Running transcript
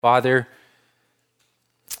Father,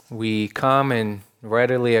 we come and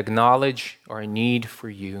readily acknowledge our need for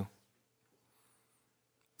you.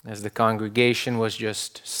 As the congregation was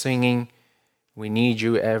just singing, we need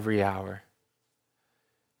you every hour.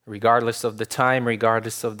 Regardless of the time,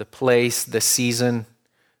 regardless of the place, the season,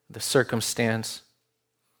 the circumstance,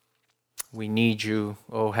 we need you.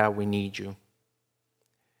 Oh, how we need you.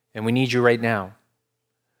 And we need you right now.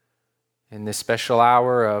 In this special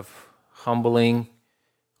hour of humbling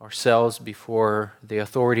ourselves before the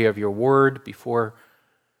authority of your word, before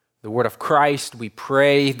the word of Christ, we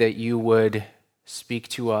pray that you would speak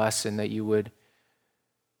to us and that you would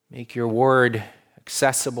make your word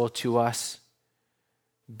accessible to us,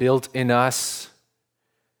 build in us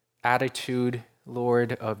attitude,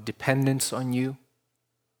 Lord, of dependence on you.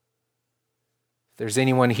 If there's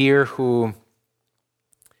anyone here who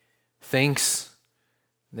thinks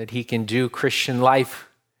that he can do Christian life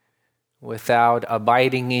without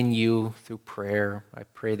abiding in you through prayer, I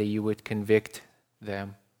pray that you would convict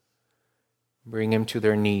them, bring them to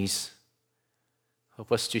their knees.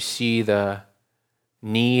 Help us to see the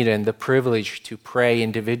need and the privilege to pray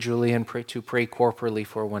individually and to pray corporately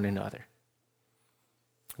for one another.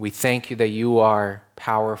 We thank you that you are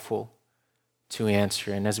powerful to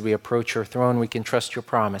answer. And as we approach your throne, we can trust your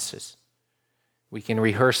promises. We can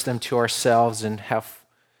rehearse them to ourselves and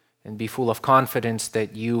be full of confidence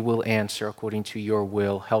that you will answer according to your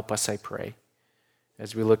will. Help us, I pray.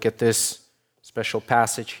 As we look at this special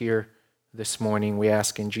passage here this morning, we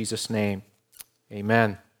ask in Jesus' name,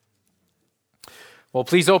 amen. Well,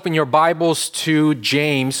 please open your Bibles to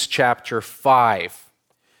James chapter 5.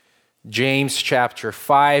 James chapter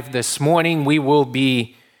 5. This morning we will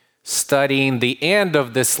be studying the end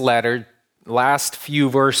of this letter, last few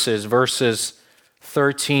verses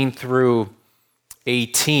 13 through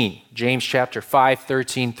 18. James chapter 5,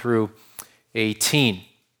 13 through 18.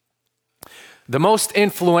 The most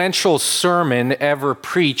influential sermon ever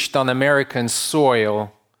preached on American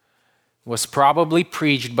soil was probably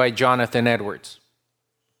preached by Jonathan Edwards.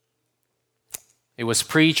 It was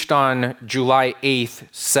preached on July 8th,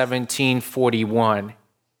 1741.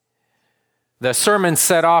 The sermon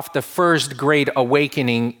set off the first great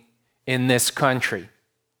awakening in this country.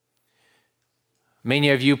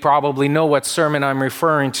 Many of you probably know what sermon I'm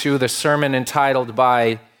referring to, the sermon entitled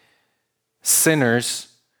 "By Sinners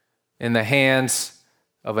in the Hands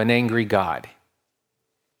of an Angry God."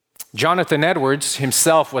 Jonathan Edwards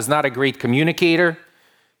himself was not a great communicator.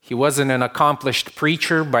 He wasn't an accomplished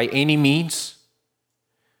preacher by any means.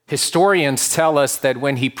 Historians tell us that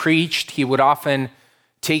when he preached, he would often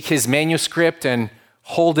take his manuscript and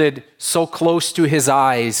hold it so close to his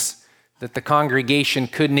eyes that the congregation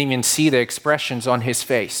couldn't even see the expressions on his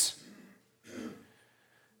face.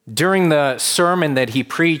 During the sermon that he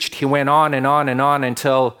preached, he went on and on and on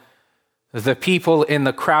until the people in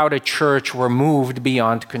the crowded church were moved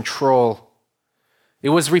beyond control. It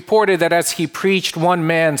was reported that as he preached, one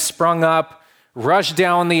man sprung up, rushed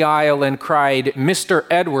down the aisle and cried, "Mr.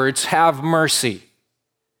 Edwards, have mercy."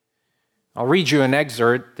 I'll read you an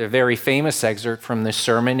excerpt, a very famous excerpt from this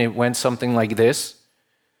sermon. It went something like this.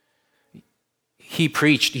 He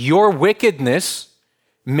preached, "Your wickedness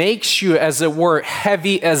makes you, as it were,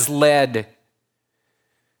 heavy as lead,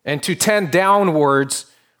 and to tend downwards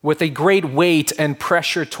with a great weight and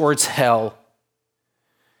pressure towards hell.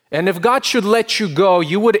 And if God should let you go,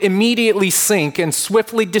 you would immediately sink and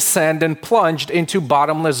swiftly descend and plunged into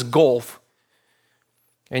bottomless gulf.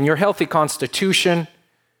 And your healthy constitution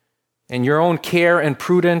and your own care and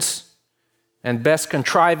prudence and best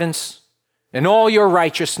contrivance and all your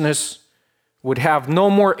righteousness would have no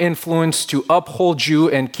more influence to uphold you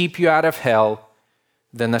and keep you out of hell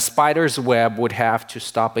than a spider's web would have to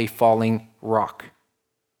stop a falling rock."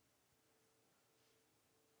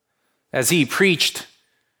 As he preached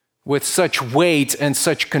with such weight and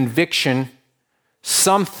such conviction,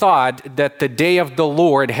 some thought that the day of the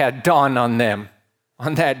Lord had dawned on them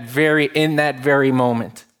in that very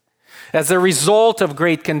moment. As a result of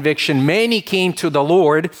great conviction, many came to the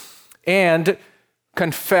Lord and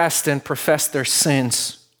confessed and professed their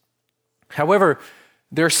sins. However,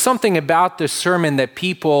 there's something about this sermon that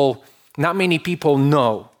not many people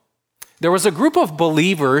know. There was a group of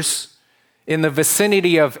believers in the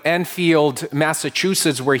vicinity of Enfield,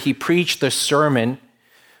 Massachusetts, where he preached the sermon,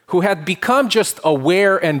 who had become just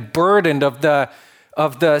aware and burdened of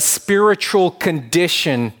the spiritual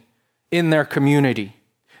condition in their community.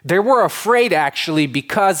 They were afraid, actually,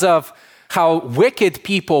 because of how wicked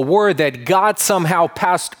people were, that God somehow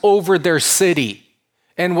passed over their city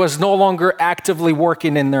and was no longer actively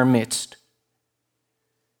working in their midst.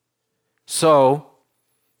 So,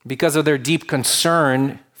 because of their deep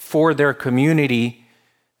concern for their community,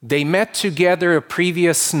 they met together a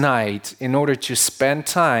previous night in order to spend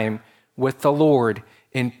time with the Lord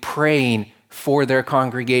in praying for their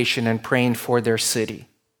congregation and praying for their city.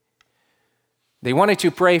 They wanted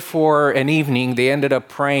to pray for an evening. They ended up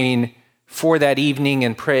praying for that evening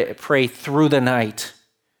and pray through the night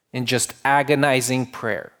in just agonizing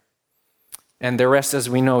prayer. And the rest, as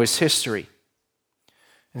we know, is history.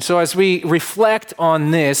 And so as we reflect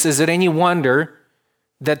on this, is it any wonder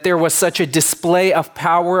that there was such a display of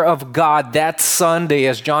power of God that Sunday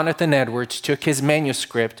as Jonathan Edwards took his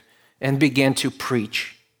manuscript and began to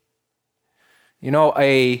preach? You know,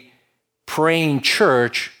 a praying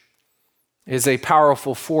church is a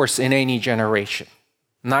powerful force in any generation,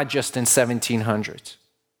 not just in 1700s.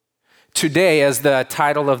 Today, as the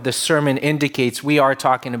title of the sermon indicates, we are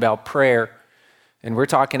talking about prayer, and we're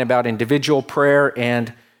talking about individual prayer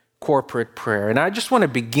and corporate prayer. And I just want to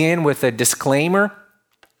begin with a disclaimer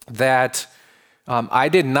that I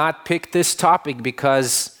did not pick this topic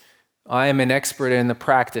because I am an expert in the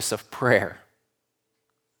practice of prayer.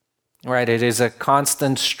 Right? It is a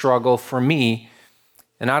constant struggle for me,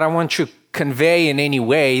 and I don't want to convey in any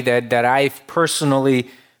way that I personally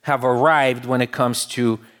have arrived when it comes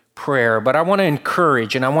to prayer. But I want to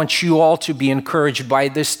encourage, and I want you all to be encouraged by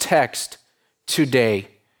this text today.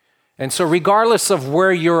 And so regardless of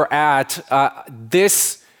where you're at,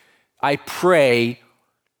 this, I pray,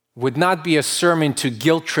 would not be a sermon to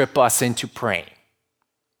guilt trip us into praying,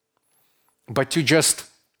 but to just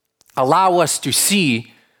allow us to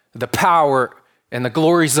see the power and the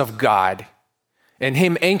glories of God and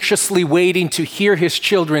Him anxiously waiting to hear His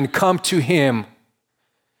children come to Him,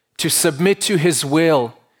 to submit to His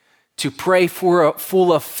will, to pray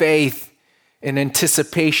full of faith in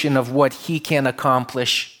anticipation of what He can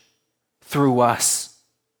accomplish through us.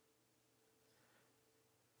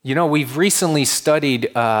 You know, we've recently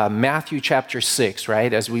studied Matthew chapter 6,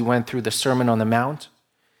 right, as we went through the Sermon on the Mount.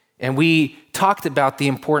 And we talked about the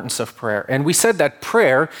importance of prayer. And we said that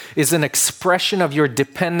prayer is an expression of your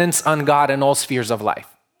dependence on God in all spheres of life.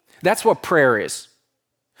 That's what prayer is.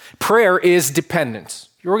 Prayer is dependence.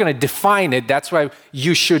 If you were going to define it, that's why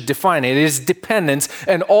you should define it. It is dependence,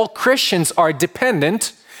 and all Christians are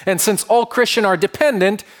dependent. And since all Christians are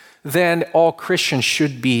dependent, then all Christians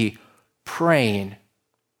should be praying.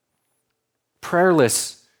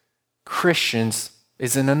 Prayerless Christians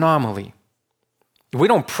is an anomaly. We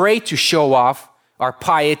don't pray to show off our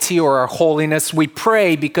piety or our holiness. We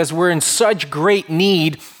pray because we're in such great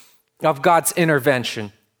need of God's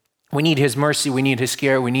intervention. We need His mercy, we need His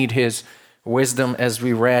care, we need His wisdom, as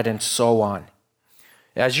we read, and so on.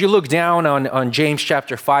 As you look down on James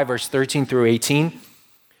chapter 5, verse 13 through 18,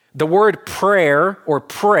 the word prayer or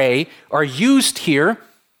pray are used here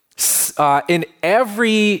in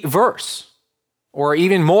every verse, or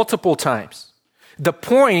even multiple times. The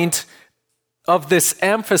point of this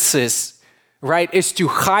emphasis, right, is to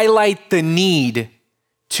highlight the need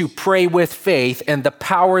to pray with faith and the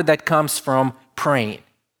power that comes from praying.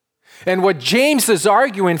 And what James is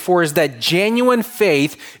arguing for is that genuine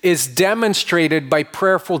faith is demonstrated by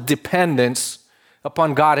prayerful dependence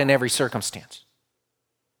upon God in every circumstance.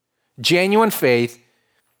 Genuine faith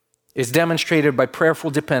is demonstrated by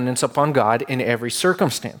prayerful dependence upon God in every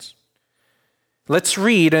circumstance. Let's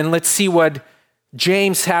read and let's see what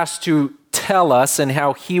James has to tell us and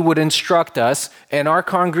how he would instruct us and our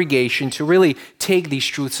congregation to really take these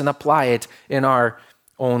truths and apply it in our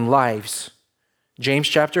own lives. James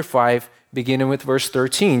chapter 5, beginning with verse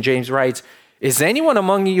 13, James writes, "Is anyone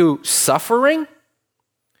among you suffering?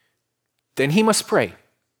 Then he must pray.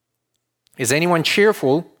 Is anyone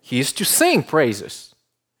cheerful? He is to sing praises.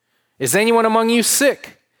 Is anyone among you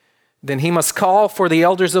sick? Then he must call for the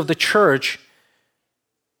elders of the church,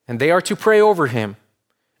 and they are to pray over him,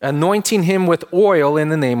 anointing him with oil in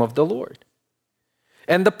the name of the Lord.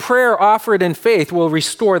 And the prayer offered in faith will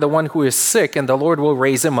restore the one who is sick, and the Lord will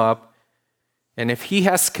raise him up. And if he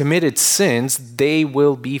has committed sins, they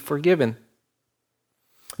will be forgiven.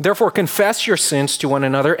 Therefore, confess your sins to one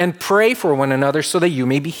another and pray for one another so that you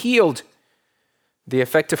may be healed. The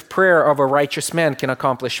effective prayer of a righteous man can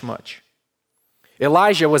accomplish much.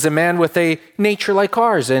 Elijah was a man with a nature like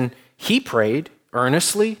ours, and he prayed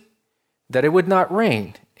earnestly that it would not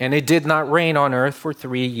rain. And it did not rain on earth for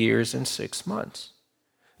 3 years and 6 months.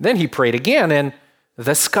 Then he prayed again, and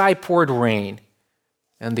the sky poured rain,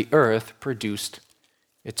 and the earth produced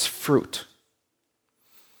its fruit."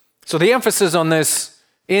 So the emphasis on this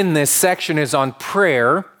in this section is on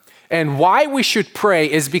prayer, and why we should pray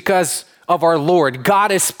is because of our Lord.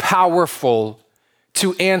 God is powerful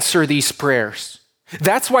to answer these prayers.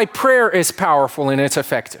 That's why prayer is powerful and it's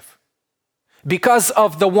effective. because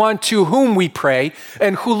of the one to whom we pray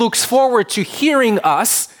and who looks forward to hearing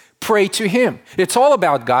us pray to him. It's all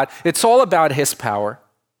about God. It's all about his power.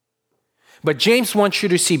 But James wants you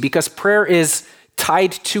to see, because prayer is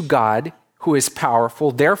tied to God, who is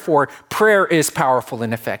powerful, therefore prayer is powerful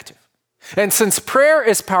and effective. And since prayer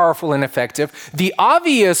is powerful and effective, the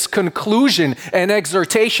obvious conclusion and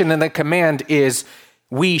exhortation and the command is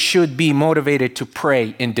we should be motivated to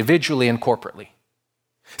pray individually and corporately.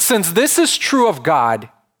 Since this is true of God,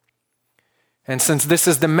 and since this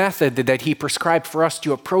is the method that he prescribed for us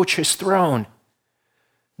to approach his throne,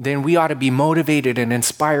 then we ought to be motivated and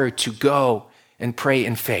inspired to go and pray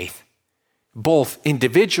in faith, both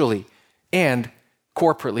individually and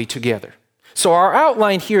corporately together. So our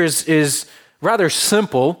outline here is rather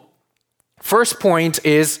simple. First point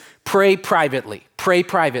is pray privately. Pray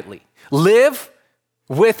privately. Live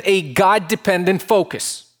with a God-dependent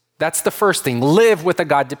focus. That's the first thing. Live with a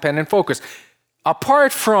God-dependent focus.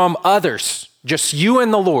 Apart from others, just you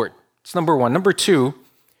and the Lord. It's number one. Number two,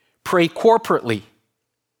 pray corporately.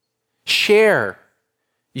 Share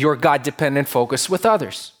your God-dependent focus with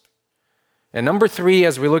others. And number three,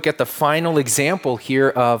 as we look at the final example here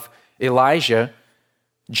of Elijah,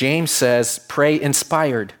 James says, pray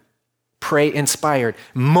inspired. Pray inspired.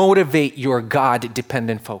 Motivate your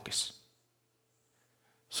God-dependent focus.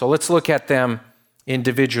 So let's look at them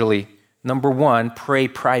individually. Number one, pray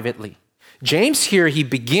privately. James here, he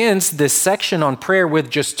begins this section on prayer with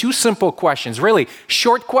just two simple questions. Really,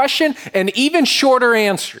 short question and even shorter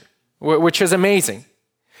answer, which is amazing.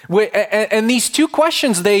 And these two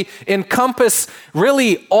questions, they encompass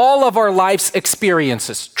really all of our life's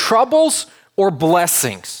experiences, troubles or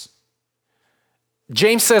blessings.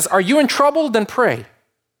 James says, are you in trouble? Then pray.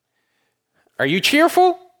 Are you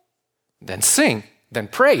cheerful? Then sing, then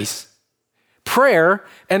praise. Prayer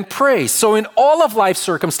and praise. So in all of life's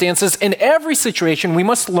circumstances, in every situation, we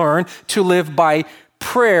must learn to live by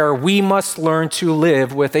prayer. We must learn to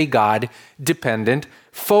live with a God-dependent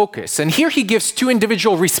focus. And here he gives two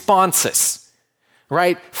individual responses,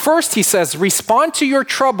 right? First, he says, respond to your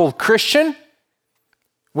trouble, Christian,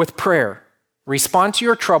 with prayer. Respond to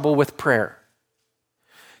your trouble with prayer.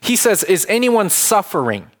 He says, is anyone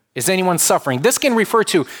suffering? Is anyone suffering? This can refer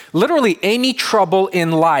to literally any trouble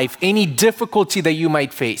in life, any difficulty that you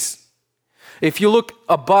might face. If you look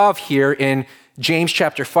above here in James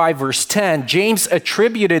chapter 5, verse 10, James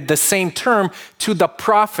attributed the same term to the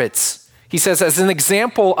prophets. He says, as an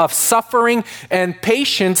example of suffering and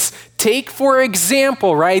patience, take for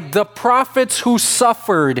example, right, the prophets who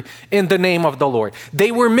suffered in the name of the Lord.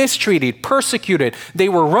 They were mistreated, persecuted. They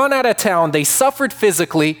were run out of town. They suffered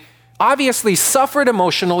physically, obviously suffered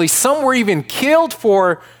emotionally. Some were even killed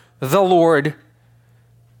for the Lord.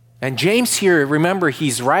 And James here, remember,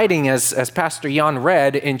 he's writing, as Pastor Jan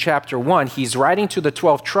read in chapter 1, he's writing to the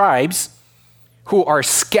 12 tribes who are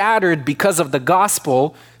scattered because of the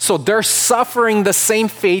gospel. So they're suffering the same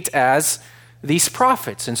fate as these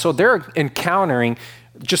prophets. And so they're encountering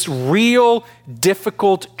just real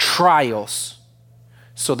difficult trials.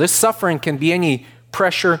 So this suffering can be any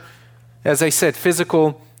pressure, as I said,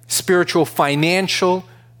 physical, spiritual, financial,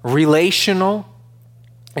 relational.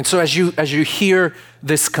 And so as you hear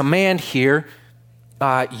this command here,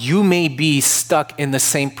 you may be stuck in the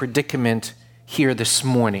same predicament here this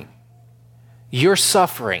morning. You're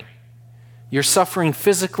suffering. You're suffering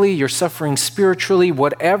physically, you're suffering spiritually,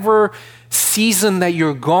 whatever season that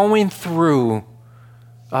you're going through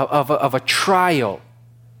of a trial,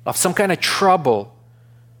 of some kind of trouble,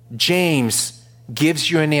 James gives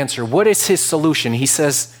you an answer. What is his solution? He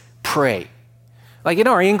says, pray. Like in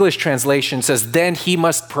our English translation says, then he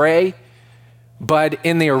must pray. But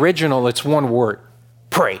in the original, it's one word,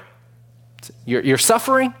 pray. You're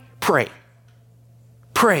suffering? Pray.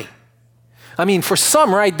 Pray. I mean, for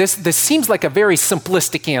some, right, this seems like a very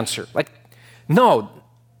simplistic answer. Like, no,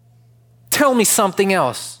 tell me something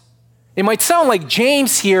else. It might sound like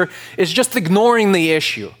James here is just ignoring the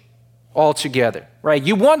issue altogether, right?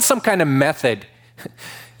 You want some kind of method.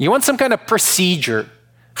 You want some kind of procedure.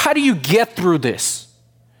 How do you get through this?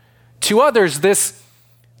 To others,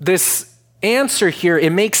 this answer here,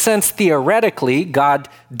 it makes sense theoretically. God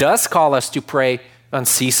does call us to pray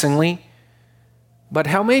unceasingly. But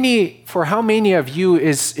for how many of you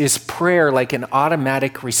is prayer like an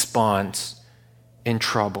automatic response in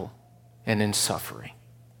trouble and in suffering?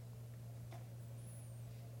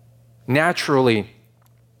 Naturally,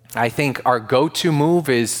 I think our go-to move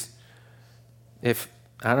is, if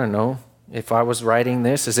I was writing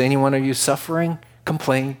this, is any one of you suffering?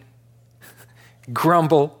 Complain,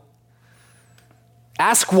 grumble,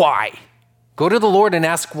 ask why. Go to the Lord and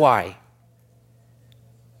ask why.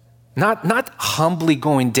 Not humbly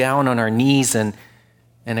going down on our knees and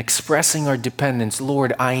expressing our dependence.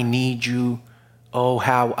 Lord, I need you. Oh,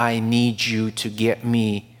 how I need you to get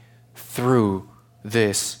me through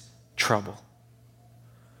this trouble.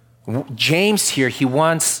 James here, he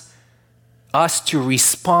wants us to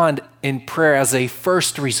respond in prayer as a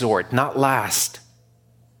first resort, not last.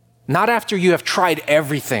 Not after you have tried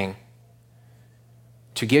everything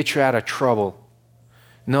to get you out of trouble.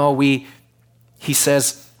 No, he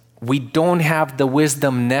says, we don't have the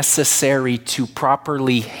wisdom necessary to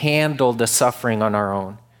properly handle the suffering on our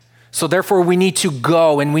own. So therefore, we need to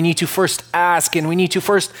go and we need to first ask and we need to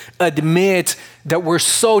first admit that we're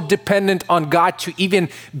so dependent on God to even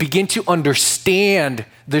begin to understand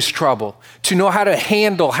this trouble, to know how to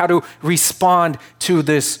handle, how to respond to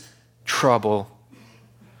this trouble.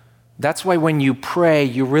 That's why when you pray,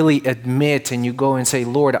 you really admit and you go and say,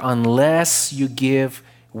 Lord, unless you give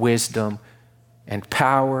wisdom and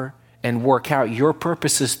power and work out your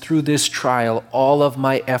purposes through this trial, all of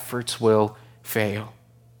my efforts will fail.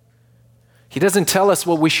 He doesn't tell us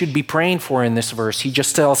what we should be praying for in this verse. He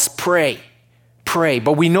just tells pray.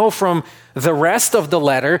 But we know from the rest of the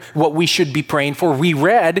letter what we should be praying for. We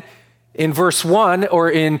read in verse 1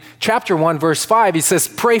 or in chapter 1, verse 5, he says,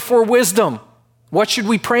 pray for wisdom. What should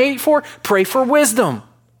we pray for? Pray for wisdom.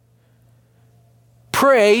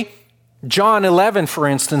 Pray, John 11, for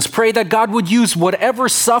instance, pray that God would use whatever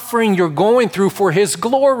suffering you're going through for his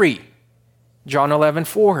glory. John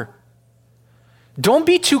 11:4. Don't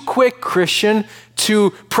be too quick, Christian,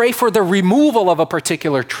 to pray for the removal of a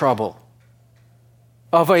particular trouble,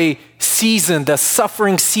 of a season, the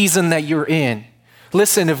suffering season that you're in.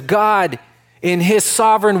 Listen, if God, in his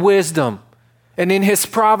sovereign wisdom and in his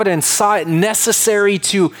providence, saw it necessary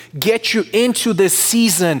to get you into this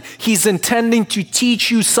season, he's intending to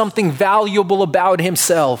teach you something valuable about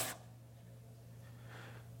himself.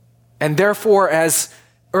 And therefore, as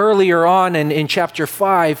earlier on in chapter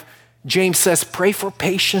 5, James says, pray for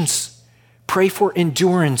patience, pray for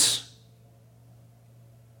endurance.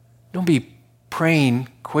 Don't be praying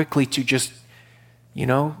quickly to just,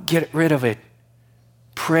 get rid of it.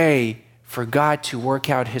 Pray for God to work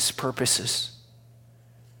out his purposes.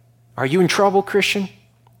 Are you in trouble, Christian?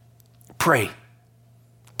 Pray.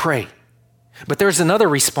 But there's another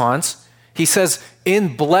response. He says,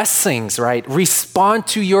 in blessings, right? Respond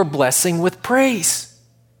to your blessing with praise.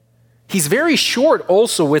 He's very short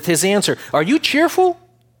also with his answer. Are you cheerful?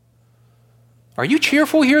 Are you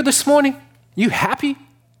cheerful here this morning? You happy?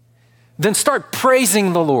 Then start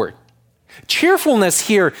praising the Lord. Cheerfulness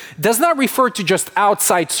here does not refer to just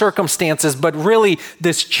outside circumstances, but really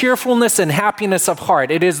this cheerfulness and happiness of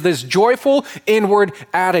heart. It is this joyful inward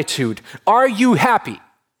attitude. Are you happy? How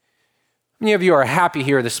many of you are happy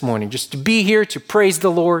here this morning? Just to be here, to praise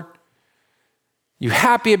the Lord? You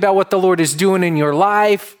happy about what the Lord is doing in your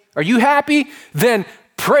life? Are you happy? Then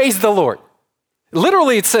praise the Lord.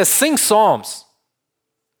 Literally, it says sing psalms.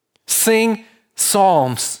 Sing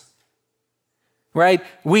psalms. Right?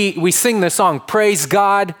 We sing the song, praise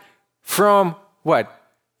God from what?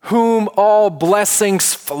 Whom all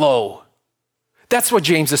blessings flow. That's what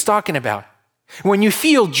James is talking about. When you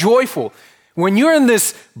feel joyful, when you're in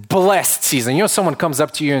this blessed season, someone comes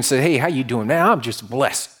up to you and says, hey, how you doing? Man, I'm just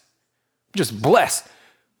blessed. Just blessed.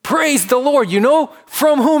 Praise the Lord.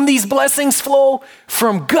 From whom these blessings flow?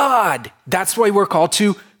 From God. That's why we're called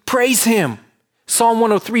to praise him. Psalm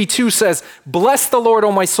 103:2 says, bless the Lord,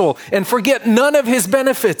 O my soul, and forget none of his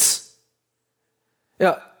benefits.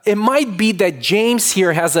 It might be that James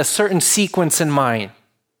here has a certain sequence in mind.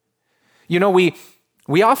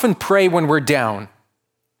 We often pray when we're down.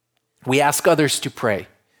 We ask others to pray.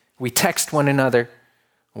 We text one another.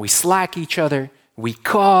 We Slack each other. We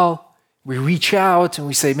call. We reach out and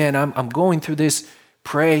we say, man, I'm going through this.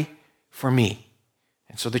 Pray for me.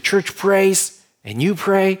 And so the church prays, and you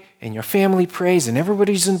pray, and your family prays, and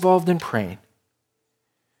everybody's involved in praying.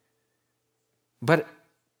 But,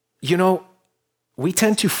 we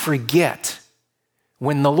tend to forget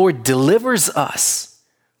when the Lord delivers us,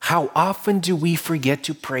 how often do we forget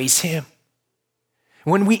to praise him?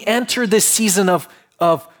 When we enter this season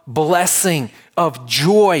of blessing, of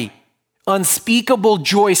joy, unspeakable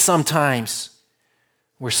joy sometimes,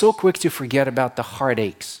 we're so quick to forget about the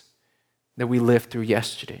heartaches that we lived through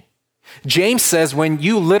yesterday. James says when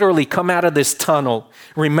you literally come out of this tunnel,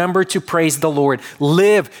 remember to praise the Lord.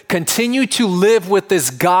 Continue to live with this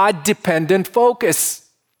God-dependent focus.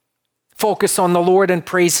 Focus on the Lord and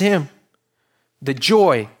praise him. The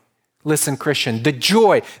joy, listen, Christian, the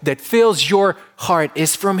joy that fills your heart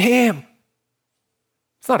is from him.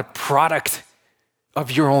 It's not a product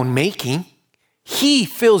of your own making. He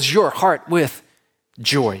fills your heart with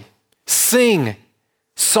joy. sing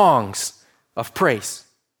songs of praise.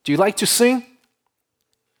 Do you like to sing?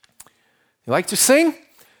 You like to sing?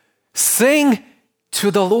 Sing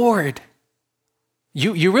to the Lord.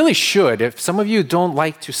 You really should. If some of you don't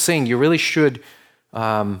like to sing, you really should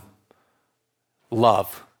love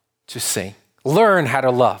to sing. Learn how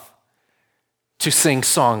to love to sing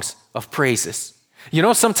songs of praises. You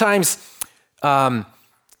know, sometimes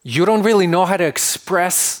you don't really know how to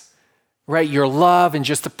express, right, your love and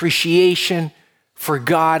just appreciation for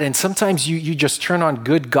God. And sometimes you just turn on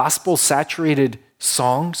good gospel-saturated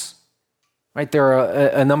songs, right? There are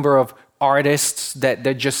a number of artists that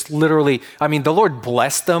just literally, I mean, the Lord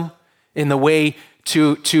blessed them in the way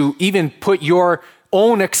to even put your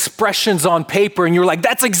own expressions on paper, and you're like,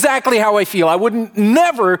 that's exactly how I feel. I wouldn't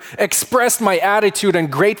never express my attitude and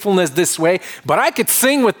gratefulness this way, but I could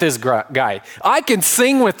sing with this guy. I can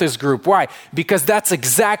sing with this group. Why? Because that's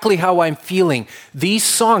exactly how I'm feeling. These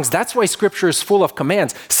songs, that's why Scripture is full of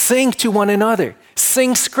commands. Sing to one another.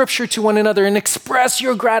 Sing Scripture to one another and express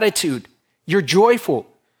your gratitude. You're joyful.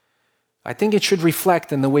 I think it should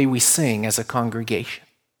reflect in the way we sing as a congregation.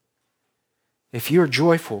 If you're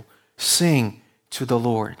joyful, sing to the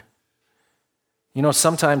Lord. You know,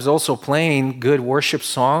 sometimes also playing good worship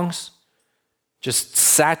songs, just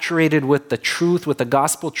saturated with the truth, with the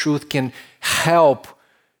gospel truth, can help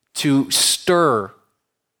to stir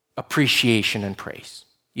appreciation and praise,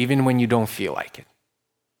 even when you don't feel like it.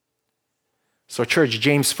 So church,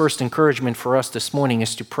 James' first encouragement for us this morning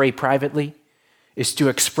is to pray privately, is to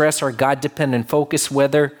express our God-dependent focus,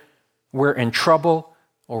 whether we're in trouble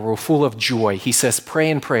or we're full of joy. He says,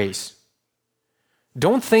 pray and praise.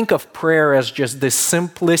 Don't think of prayer as just this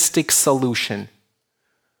simplistic solution.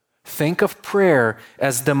 Think of prayer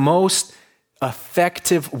as the most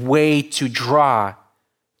effective way to draw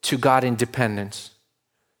to God in dependence,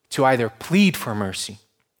 to either plead for mercy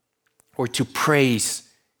or to praise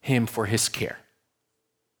Him for His care.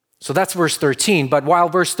 So that's verse 13. But while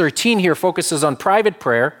verse 13 here focuses on private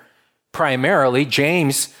prayer, primarily,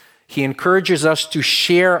 James, he encourages us to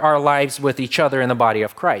share our lives with each other in the body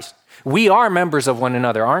of Christ. We are members of one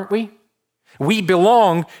another, aren't we? We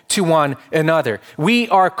belong to one another. We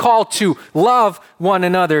are called to love one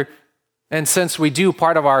another. And since we do,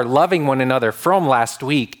 part of our loving one another from last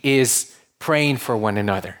week is praying for one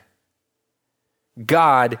another.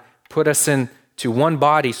 God put us into one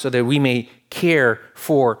body so that we may care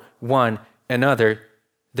for one another.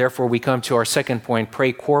 Therefore, we come to our second point,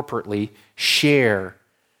 pray corporately, share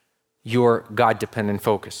your God-dependent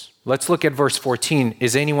focus. Let's look at verse 14.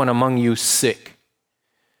 Is anyone among you sick?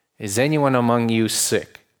 Is anyone among you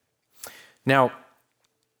sick? Now,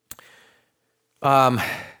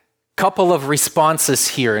 couple of responses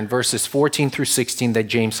here in verses 14 through 16 that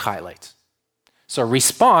James highlights. So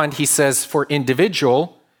respond, he says, for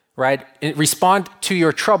individual, right? Respond to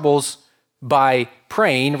your troubles by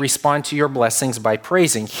praying, respond to your blessings by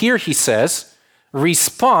praising. Here he says,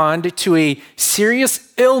 respond to a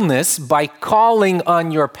serious illness by calling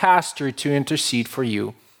on your pastor to intercede for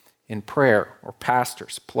you in prayer, or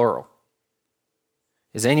pastors, plural.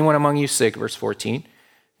 Is anyone among you sick? Verse 14.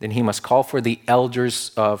 Then he must call for the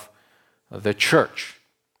elders of the church.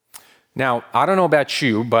 Now, I don't know about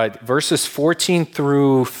you, but verses 14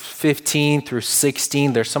 through 15 through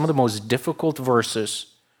 16, they're some of the most difficult verses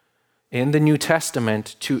in the New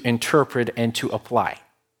Testament to interpret and to apply.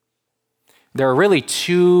 There are really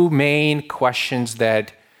two main questions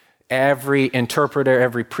that every interpreter,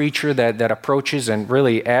 every preacher that approaches, and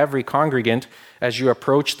really every congregant, as you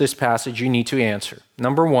approach this passage, you need to answer.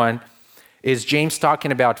 Number one, is James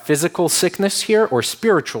talking about physical sickness here or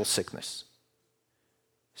spiritual sickness?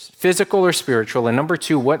 Physical or spiritual? And number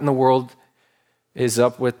two, what in the world is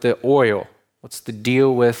up with the oil? What's the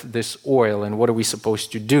deal with this oil, and what are we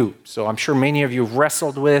supposed to do? So I'm sure many of you have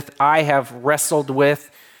wrestled with, I have wrestled with,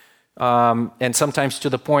 and sometimes to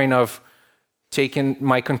the point of taking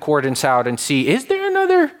my concordance out and see, is there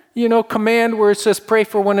another, command where it says pray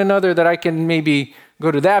for one another that I can maybe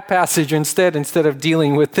go to that passage instead of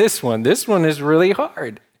dealing with this one? This one is really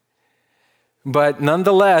hard. But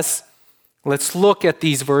nonetheless, let's look at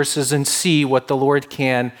these verses and see what the Lord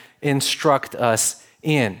can instruct us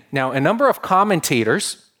in. Now, a number of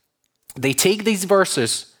commentators, they take these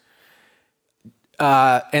verses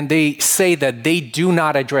and they say that they do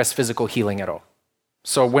not address physical healing at all.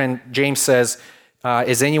 So when James says,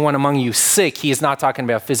 is anyone among you sick, he is not talking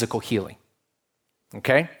about physical healing.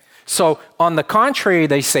 Okay? So on the contrary,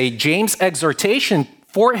 they say James' exhortation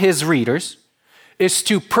for his readers is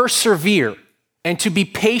to persevere and to be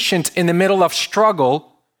patient in the middle of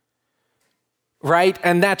struggle, right?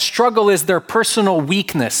 And that struggle is their personal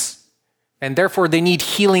weakness. And therefore, they need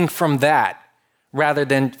healing from that rather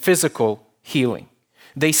than physical healing.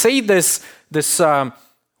 They say this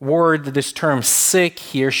word, this term sick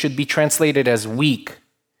here should be translated as weak.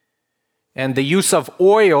 And the use of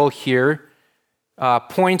oil here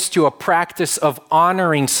points to a practice of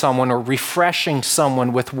honoring someone or refreshing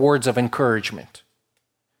someone with words of encouragement.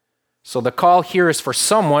 So the call here is for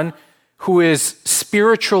someone who is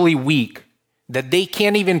spiritually weak, that they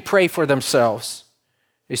can't even pray for themselves,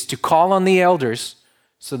 is to call on the elders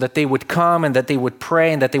so that they would come and that they would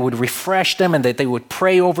pray and that they would refresh them and that they would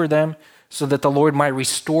pray over them so that the Lord might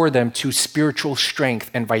restore them to spiritual strength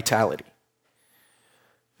and vitality.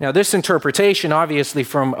 Now, this interpretation, obviously,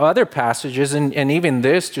 from other passages, and even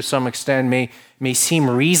this to some extent may seem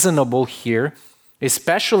reasonable here,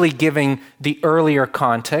 especially given the earlier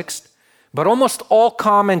context, but almost all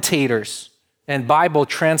commentators and Bible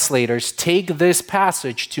translators take this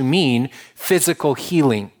passage to mean physical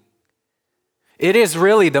healing. It is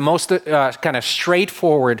really the most kind of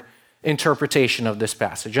straightforward interpretation of this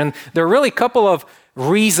passage. And there are really a couple of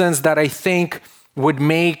reasons that I think would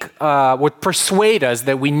persuade us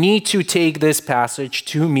that we need to take this passage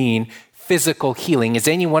to mean physical healing. Is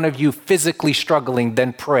any one of you physically struggling?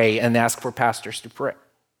 Then pray and ask for pastors to pray.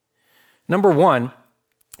 Number one,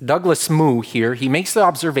 Douglas Moo here, he makes the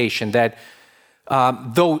observation that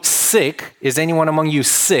though sick, is anyone among you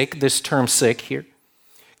sick, this term sick here,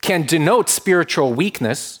 can denote spiritual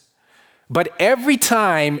weakness, but every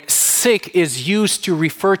time sick is used to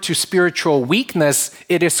refer to spiritual weakness,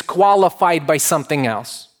 it is qualified by something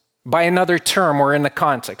else, by another term or in the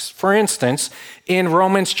context. For instance, in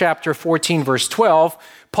Romans chapter 14, verse 12,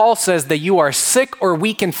 Paul says that you are sick or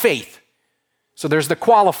weak in faith. So there's the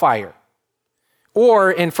qualifier.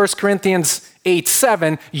 Or in 1 Corinthians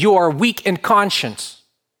 8:7, you are weak in conscience.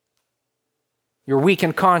 You're weak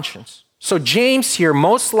in conscience. So James here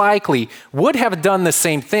most likely would have done the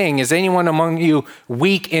same thing. Is anyone among you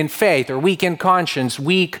weak in faith or weak in conscience,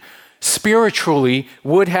 weak spiritually,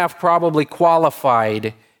 would have probably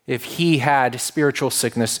qualified if he had spiritual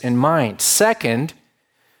sickness in mind. Second,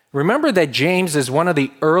 remember that James is one of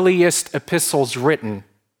the earliest epistles written,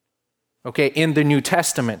 in the New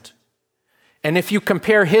Testament. And if you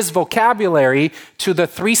compare his vocabulary to the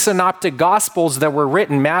three synoptic gospels that were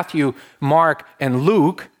written, Matthew, Mark, and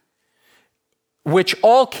Luke, which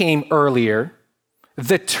all came earlier,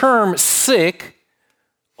 the term sick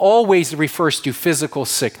always refers to physical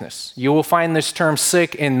sickness. You will find this term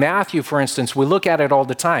sick in Matthew, for instance. We look at it all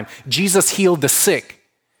the time. Jesus healed the sick.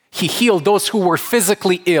 He healed those who were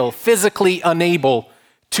physically ill, physically unable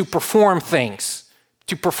to perform things,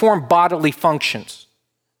 to perform bodily functions.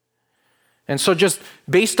 And so just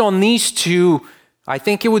based on these two, I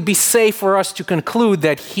think it would be safe for us to conclude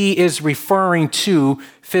that he is referring to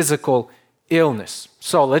physical illness.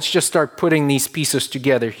 So let's just start putting these pieces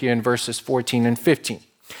together here in verses 14 and 15.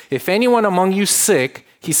 If anyone among you sick,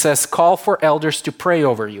 he says, call for elders to pray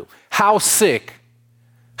over you. How sick?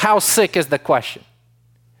 How sick is the question?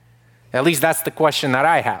 At least that's the question that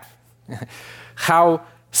I have. How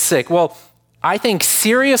sick? Well, I think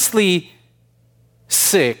seriously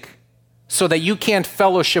sick so that you can't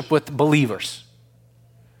fellowship with believers,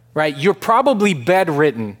 right? You're probably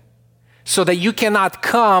bedridden so that you cannot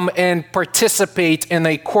come and participate in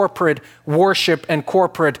a corporate worship and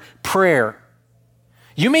corporate prayer.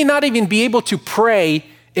 You may not even be able to pray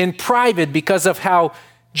in private because of how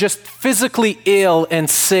just physically ill and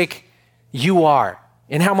sick you are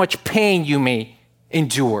and how much pain you may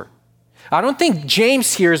endure. I don't think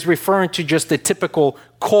James here is referring to just the typical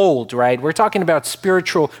cold, right? We're talking about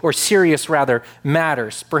spiritual or serious rather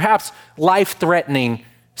matters, perhaps life-threatening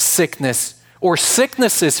sickness or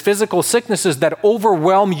sicknesses, physical sicknesses that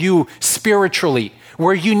overwhelm you spiritually,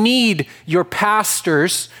 where you need your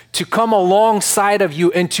pastors to come alongside of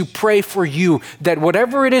you and to pray for you that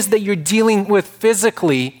whatever it is that you're dealing with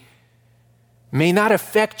physically may not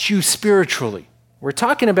affect you spiritually. We're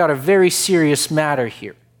talking about a very serious matter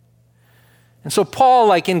here. And so Paul,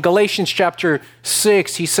 like in Galatians chapter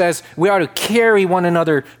 6, he says we ought to carry one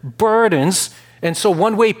another burdens. And so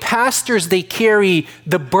one way pastors, they carry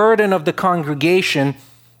the burden of the congregation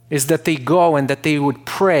is that they go and that they would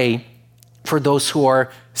pray for those who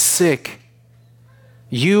are sick.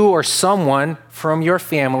 You or someone from your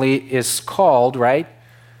family is called, right,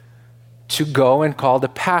 to go and call the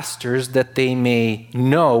pastors that they may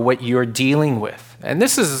know what you're dealing with. And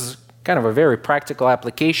this is kind of a very practical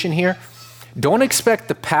application here. Don't expect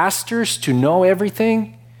the pastors to know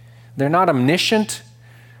everything. They're not omniscient.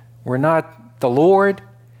 We're not the Lord.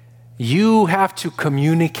 You have to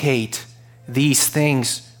communicate these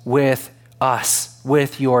things with us,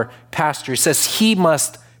 with your pastor. It says he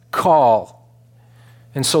must call.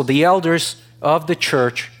 And so the elders of the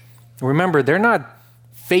church, remember, they're not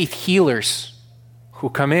faith healers who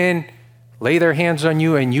come in, lay their hands on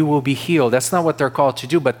you, and you will be healed. That's not what they're called to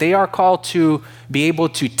do, but they are called to be able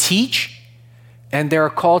to teach, and they're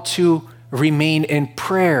called to remain in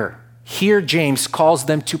prayer. Here, James calls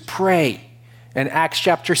them to pray. In Acts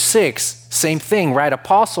chapter 6, same thing, right?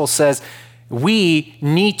 Apostle says, we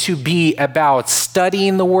need to be about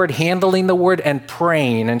studying the word, handling the word, and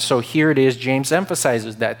praying. And so here it is, James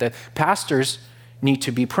emphasizes that pastors need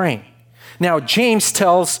to be praying. Now, James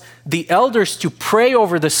tells the elders to pray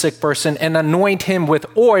over the sick person and anoint him with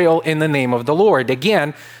oil in the name of the Lord.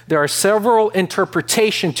 Again, there are several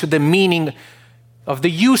interpretations to the meaning of the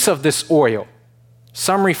use of this oil.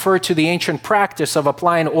 Some refer to the ancient practice of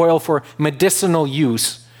applying oil for medicinal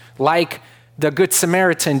use, like the Good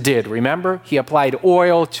Samaritan did. Remember? He applied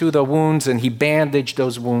oil to the wounds and he bandaged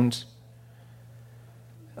those wounds.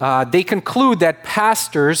 They conclude that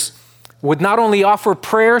pastors would not only offer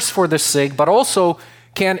prayers for the sick, but also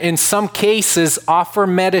can, in some cases, offer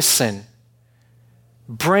medicine.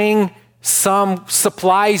 Bring some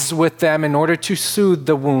supplies with them in order to soothe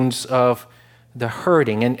the wounds of the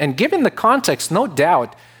hurting. And given the context, no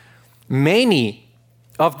doubt, many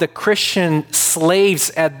of the Christian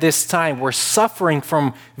slaves at this time were suffering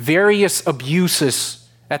from various abuses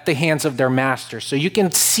at the hands of their masters. So you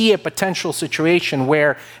can see a potential situation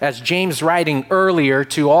where, as James writing earlier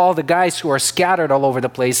to all the guys who are scattered all over the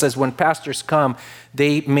place, says when pastors come,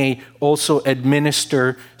 they may also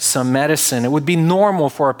administer some medicine. It would be normal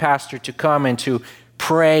for a pastor to come and to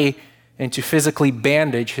pray and to physically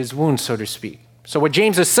bandage his wounds, so to speak. So what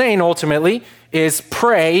James is saying ultimately is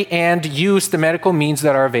pray and use the medical means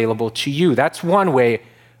that are available to you. That's one way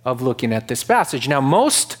of looking at this passage. Now,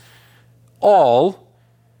 most all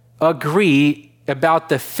agree about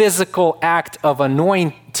the physical act of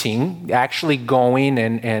anointing, actually going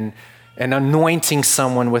and anointing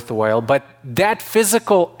someone with oil, but that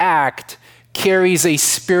physical act carries a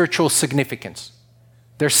spiritual significance.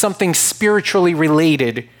 There's something spiritually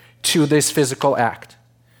related to this physical act.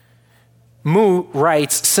 Mu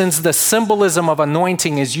writes, since the symbolism of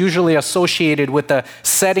anointing is usually associated with the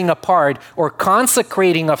setting apart or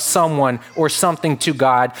consecrating of someone or something to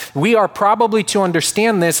God, we are probably to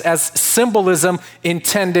understand this as symbolism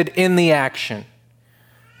intended in the action.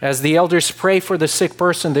 As the elders pray for the sick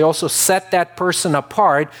person, they also set that person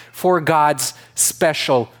apart for God's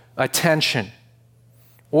special attention.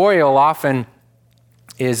 Oil often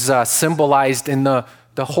is symbolized in the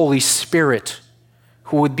Holy Spirit,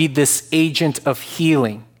 who would be this agent of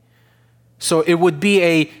healing. So it would be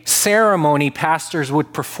a ceremony pastors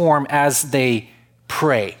would perform as they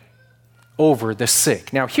pray over the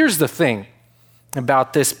sick. Now, here's the thing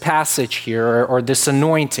about this passage here, or this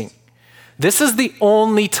anointing. This is the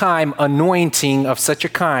only time anointing of such a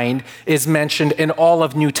kind is mentioned in all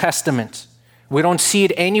of New Testament. We don't see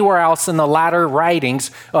it anywhere else in the latter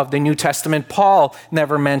writings of the New Testament. Paul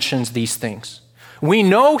never mentions these things. We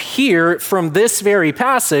know here from this very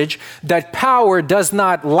passage that power does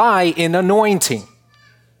not lie in anointing.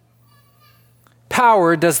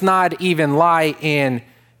 Power does not even lie in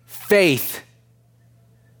faith.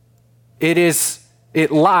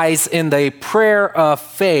 It lies in the prayer of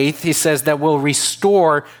faith, he says, that will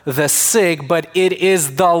restore the sick, but it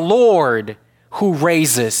is the Lord who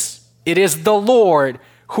raises. It is the Lord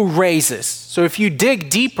who raises. So if you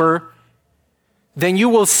dig deeper, then you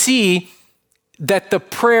will see that the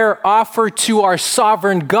prayer offered to our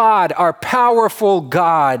sovereign God, our powerful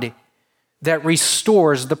God, that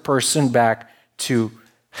restores the person back to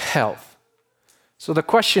health. So the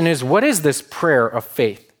question is, what is this prayer of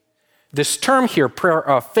faith? This term here, prayer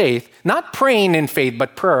of faith, not praying in faith,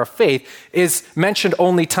 but prayer of faith, is mentioned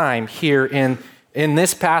only time here in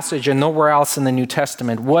this passage and nowhere else in the New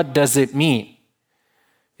Testament. What does it mean?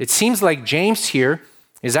 It seems like James here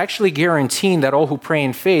is actually guaranteeing that all who pray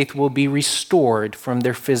in faith will be restored from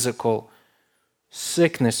their physical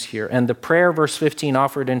sickness here. And the prayer, verse 15,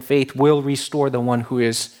 offered in faith will restore the one who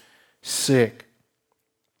is sick.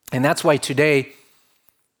 And that's why today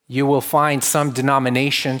you will find some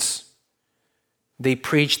denominations, they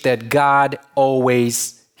preach that God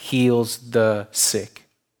always heals the sick.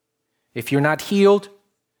 If you're not healed,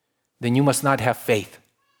 then you must not have faith.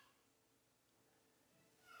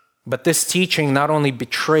 But this teaching not only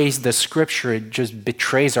betrays the scripture, it just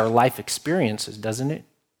betrays our life experiences, doesn't it?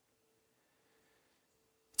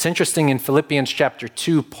 It's interesting, in Philippians chapter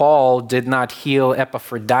 2, Paul did not heal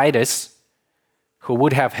Epaphroditus, who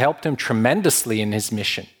would have helped him tremendously in his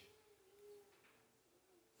mission.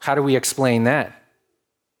 How do we explain that?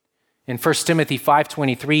 In 1 Timothy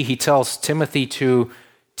 5:23, he tells Timothy to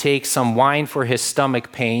take some wine for his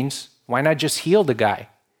stomach pains, why not just heal the guy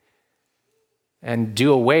and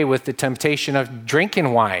do away with the temptation of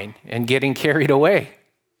drinking wine and getting carried away?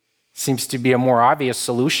 Seems to be a more obvious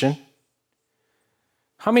solution.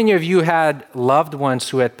 How many of you had loved ones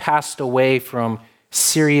who had passed away from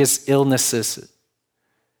serious illnesses?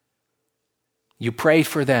 You prayed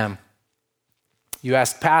for them. You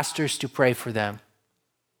asked pastors to pray for them.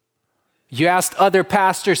 You asked other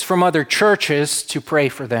pastors from other churches to pray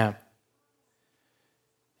for them.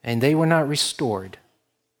 And they were not restored.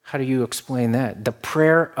 How do you explain that? The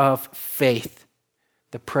prayer of faith.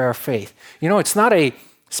 The prayer of faith. You know, it's not a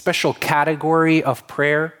special category of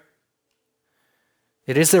prayer.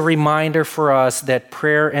 It is a reminder for us that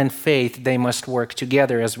prayer and faith, they must work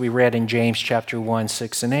together, as we read in James chapter 1,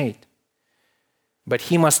 6 and 8. But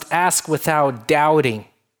he must ask without doubting.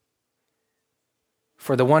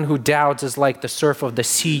 For the one who doubts is like the surf of the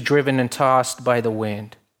sea driven and tossed by the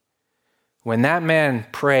wind. When that man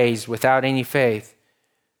prays without any faith,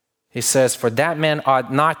 he says, for that man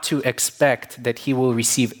ought not to expect that he will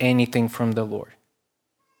receive anything from the Lord.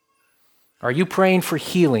 Are you praying for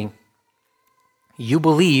healing? You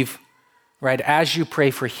believe, right, as you pray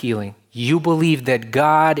for healing, you believe that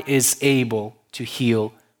God is able to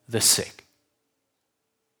heal the sick.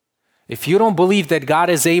 If you don't believe that God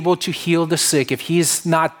is able to heal the sick, if he is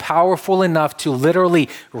not powerful enough to literally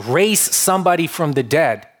raise somebody from the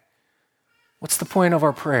dead, what's the point of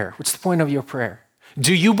our prayer? What's the point of your prayer?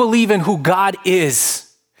 Do you believe in who God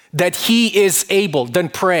is, that he is able? Then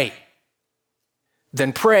pray.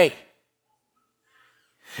 Then pray.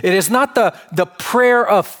 It is not the prayer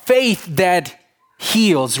of faith that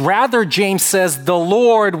heals. Rather, James says, the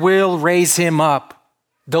Lord will raise him up.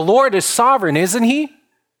 The Lord is sovereign, isn't he?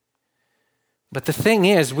 But the thing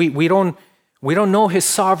is, we don't know his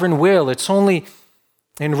sovereign will. It's only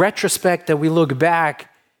in retrospect that we look back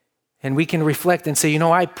and we can reflect and say, you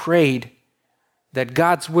know, I prayed that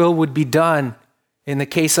God's will would be done in the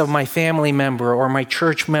case of my family member or my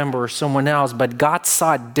church member or someone else, but God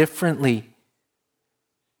saw it differently.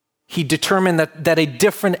 He determined that a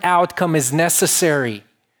different outcome is necessary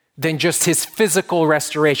than just his physical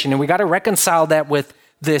restoration. And we got to reconcile that with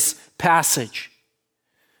this passage.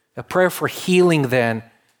 A prayer for healing, then,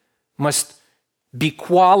 must be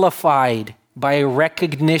qualified by a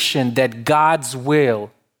recognition that God's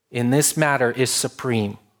will in this matter is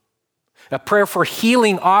supreme. A prayer for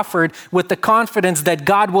healing offered with the confidence that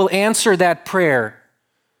God will answer that prayer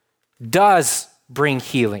does bring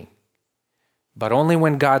healing, but only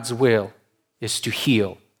when God's will is to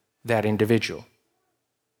heal that individual.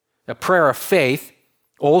 A prayer of faith,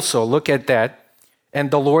 also, look at that, and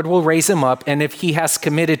the Lord will raise him up, and if he has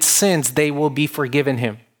committed sins, they will be forgiven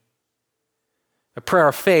him. A prayer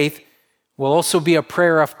of faith will also be a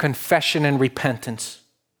prayer of confession and repentance.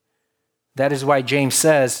 That is why James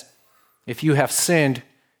says, if you have sinned,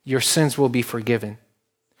 your sins will be forgiven.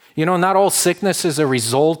 You know, not all sickness is a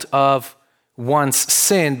result of one's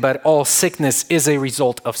sin, but all sickness is a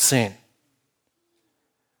result of sin.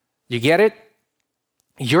 You get it?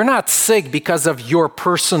 You're not sick because of your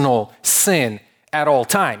personal sin at all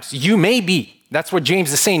times. You may be. That's what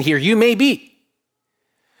James is saying here. You may be.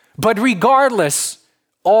 But regardless,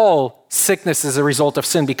 all sickness is a result of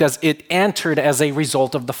sin because it entered as a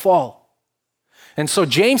result of the fall. And so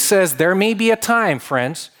James says there may be a time,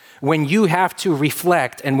 friends, when you have to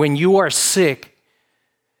reflect and when you are sick.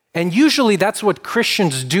 And usually that's what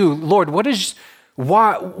Christians do. Lord, what is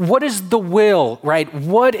the will, right?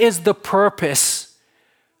 What is the purpose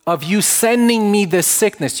of you sending me this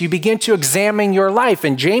sickness? You begin to examine your life.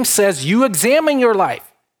 And James says, you examine your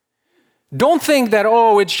life. Don't think that,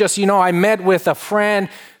 it's just, I met with a friend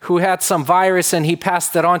who had some virus and he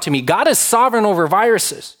passed it on to me. God is sovereign over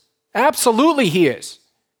viruses. Absolutely he is.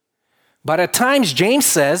 But at times, James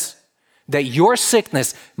says that your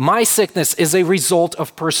sickness, my sickness, is a result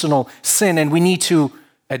of personal sin. And we need to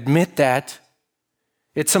admit that.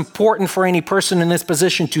 It's important for any person in this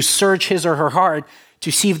position to search his or her heart to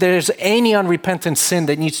see if there's any unrepentant sin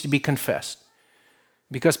that needs to be confessed.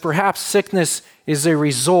 Because perhaps sickness is a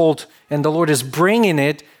result and the Lord is bringing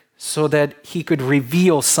it so that he could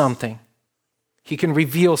reveal something. He can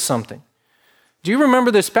reveal something. Do you remember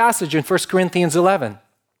this passage in 1 Corinthians 11?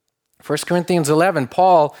 1 Corinthians 11,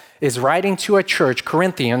 Paul is writing to a church,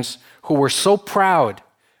 Corinthians, who were so proud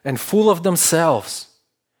and full of themselves.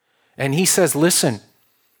 And he says, listen,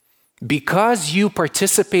 because you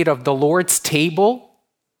participate of the Lord's table,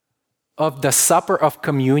 of the supper of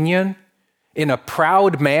communion in a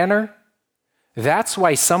proud manner, that's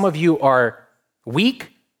why some of you are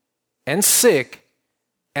weak and sick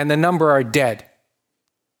and the number are dead.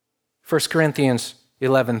 1 Corinthians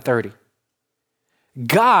 11:30.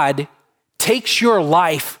 God takes your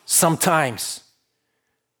life sometimes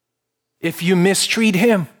if you mistreat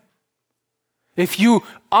him, if you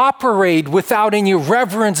operate without any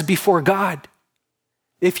reverence before God,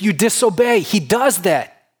 if you disobey. He does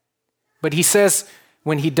that. But he says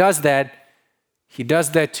when he does that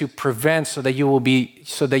to prevent so that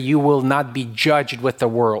you will not be judged with the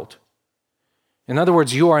world. In other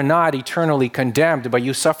words, you are not eternally condemned, but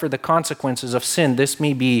you suffer the consequences of sin. This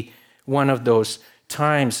may be one of those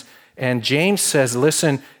times. And James says,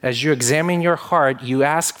 listen, as you examine your heart, you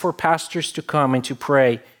ask for pastors to come and to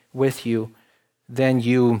pray with you, then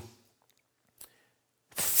you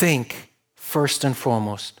think first and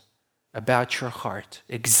foremost about your heart.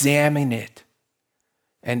 Examine it.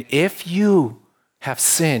 And if you have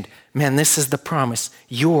sinned, man, this is the promise.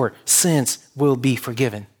 Your sins will be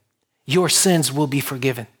forgiven. Your sins will be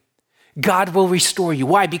forgiven. God will restore you.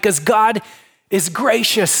 Why? Because God is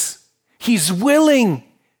gracious. He's willing.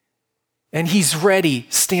 And he's ready,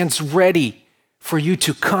 stands ready for you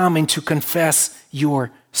to come and to confess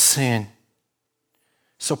your sin.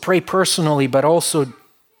 So pray personally, but also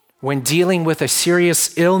when dealing with a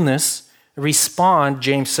serious illness, respond,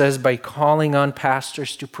 James says, by calling on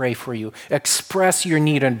pastors to pray for you. Express your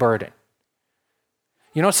need and burden.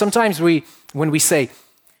 You know, sometimes when we say,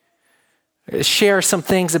 share some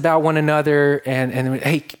things about one another and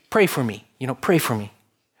hey, pray for me. Pray for me.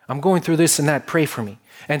 I'm going through this and that. Pray for me.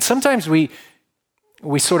 And sometimes we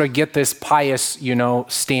sort of get this pious,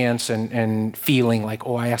 stance and feeling like,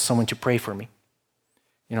 oh, I asked someone to pray for me.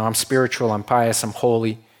 I'm spiritual, I'm pious, I'm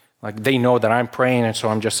holy. Like they know that I'm praying, and so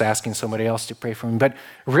I'm just asking somebody else to pray for me. But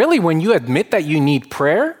really, when you admit that you need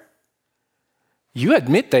prayer, you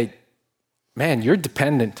admit that, man, you're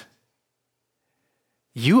dependent.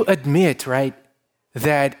 You admit, right,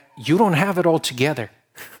 that you don't have it all together.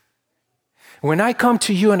 When I come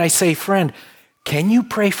to you and I say, friend, can you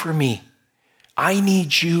pray for me? I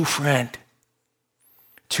need you, friend,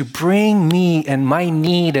 to bring me and my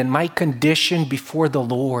need and my condition before the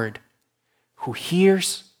Lord, who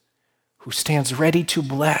hears, who stands ready to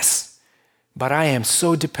bless, but I am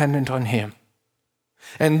so dependent on him.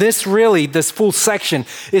 And this full section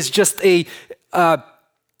is just a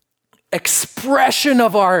expression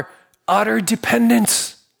of our utter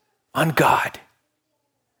dependence on God.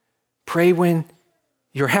 Pray when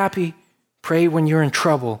you're happy. Pray when you're in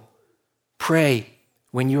trouble. Pray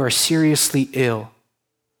when you are seriously ill.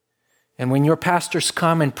 And when your pastors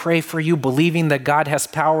come and pray for you, believing that God has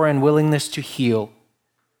power and willingness to heal.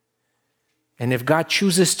 And if God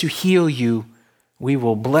chooses to heal you, we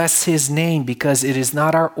will bless his name, because it is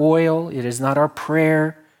not our oil, it is not our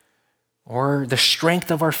prayer, or the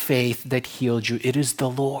strength of our faith that healed you. It is the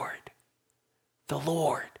Lord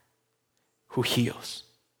who heals.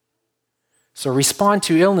 So respond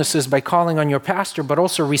to illnesses by calling on your pastor, but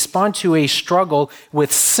also respond to a struggle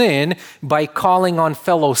with sin by calling on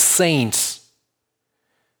fellow saints.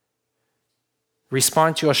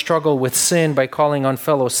 Respond to a struggle with sin by calling on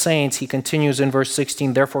fellow saints. He continues in verse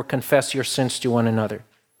 16, therefore confess your sins to one another.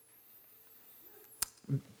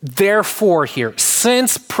 Therefore here,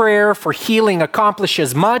 since prayer for healing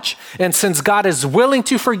accomplishes much, and since God is willing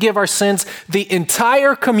to forgive our sins, the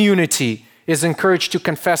entire community is encouraged to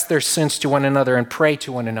confess their sins to one another and pray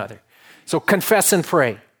to one another. So confess and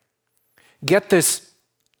pray. Get this,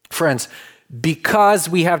 friends, because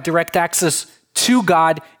we have direct access to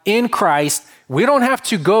God in Christ, we don't have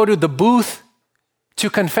to go to the booth to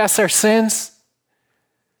confess our sins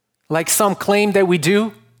like some claim that we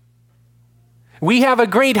do. We have a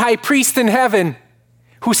great high priest in heaven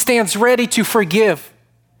who stands ready to forgive.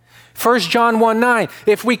 1 John 1:9,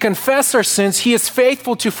 if we confess our sins, he is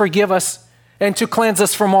faithful to forgive us and to cleanse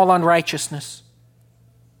us from all unrighteousness.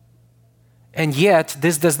 And yet,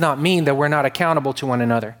 this does not mean that we're not accountable to one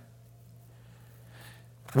another.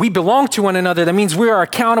 We belong to one another. That means we are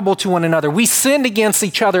accountable to one another. We sin against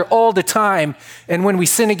each other all the time. And when we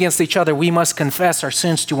sin against each other, we must confess our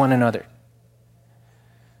sins to one another.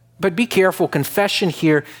 But be careful, confession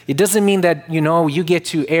here, it doesn't mean that, you get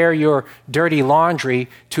to air your dirty laundry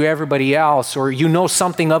to everybody else, or you know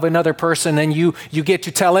something of another person and you get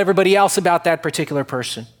to tell everybody else about that particular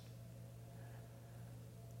person.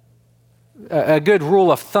 A good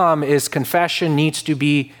rule of thumb is confession needs to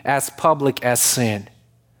be as public as sin.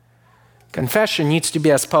 Confession needs to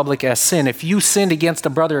be as public as sin. If you sinned against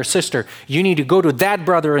a brother or sister, you need to go to that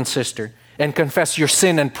brother and sister and confess your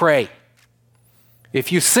sin and pray. If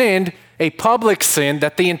you sinned, a public sin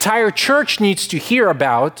that the entire church needs to hear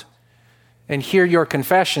about and hear your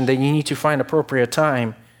confession, then you need to find appropriate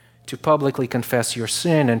time to publicly confess your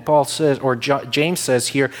sin. And Paul says, or James says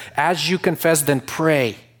here, as you confess, then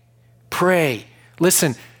pray. Pray.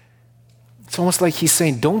 Listen, it's almost like he's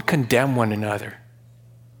saying, don't condemn one another.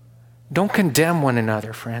 Don't condemn one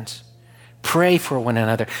another, friends. Pray for one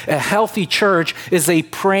another. A healthy church is a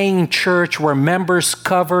praying church where members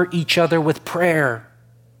cover each other with prayer.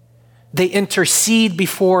 They intercede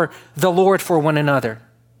before the Lord for one another.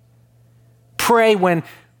 Pray when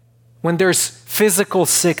there's physical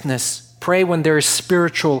sickness. Pray when there is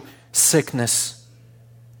spiritual sickness.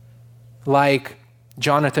 Like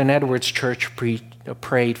Jonathan Edwards' church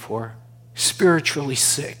prayed for. Spiritually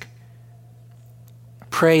sick.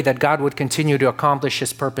 Pray that God would continue to accomplish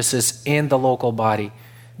His purposes in the local body,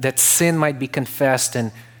 that sin might be confessed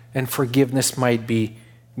and forgiveness might be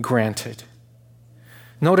granted.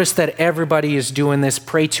 Notice that everybody is doing this.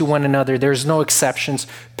 Pray to one another. There's no exceptions.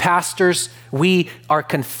 Pastors, we are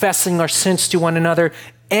confessing our sins to one another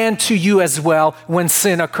and to you as well when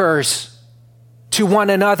sin occurs. To one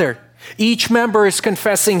another. Each member is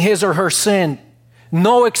confessing his or her sin.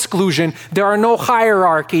 No exclusion. There are no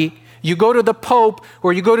hierarchy. You go to the Pope,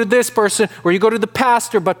 or you go to this person, or you go to the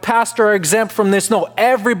pastor, but pastor are exempt from this. No,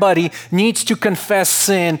 everybody needs to confess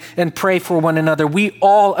sin and pray for one another. We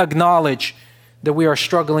all acknowledge that we are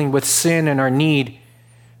struggling with sin and our need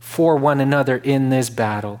for one another in this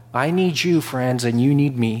battle. I need you, friends, and you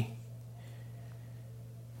need me.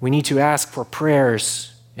 We need to ask for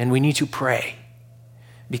prayers, and we need to pray,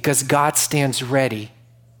 because God stands ready.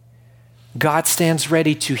 God stands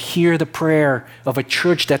ready to hear the prayer of a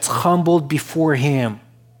church that's humbled before Him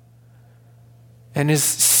and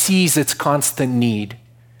sees its constant need,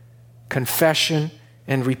 confession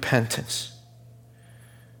and repentance.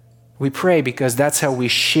 We pray because that's how we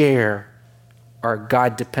share our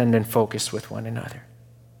God-dependent focus with one another.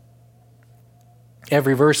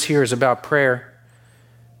 Every verse here is about prayer,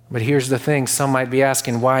 but here's the thing. Some might be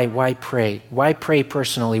asking, why pray? Why pray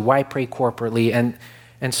personally? Why pray corporately?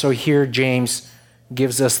 And so here James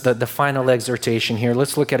gives us the final exhortation here.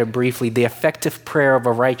 Let's look at it briefly. The effective prayer of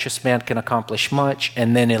a righteous man can accomplish much.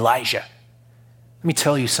 And then Elijah. Let me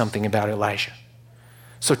tell you something about Elijah.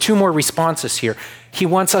 So 2 more responses here. He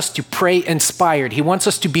wants us to pray inspired. He wants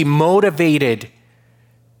us to be motivated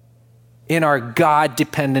in our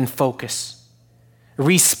God-dependent focus.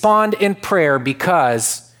 Respond in prayer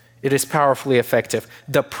because it is powerfully effective.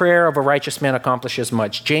 The prayer of a righteous man accomplishes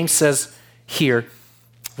much. James says here,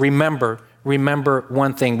 remember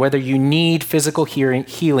one thing. Whether you need physical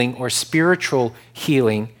healing or spiritual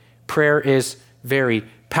healing, prayer is very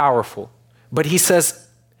powerful. But he says,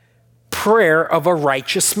 prayer of a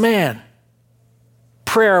righteous man.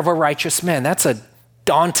 Prayer of a righteous man. That's a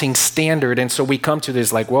daunting standard. And so we come to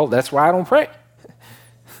this like, well, that's why I don't pray.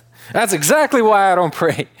 That's exactly why I don't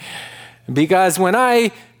pray. Because when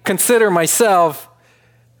I consider myself,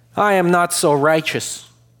 I am not so righteous.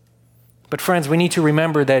 But friends, we need to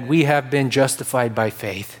remember that we have been justified by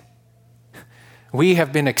faith. We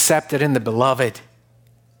have been accepted in the beloved.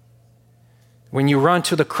 When you run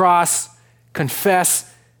to the cross,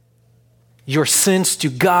 confess your sins to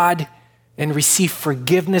God and receive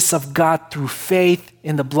forgiveness of God through faith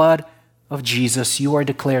in the blood of Jesus, you are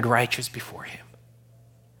declared righteous before Him.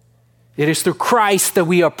 It is through Christ that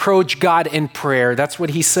we approach God in prayer. That's what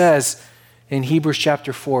he says in Hebrews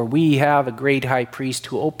chapter 4. We have a great high priest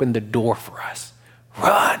who opened the door for us.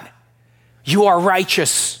 Run. You are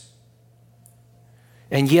righteous.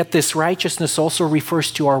 And yet this righteousness also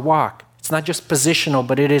refers to our walk. It's not just positional,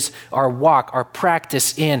 but it is our walk, our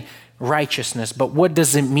practice in righteousness. But what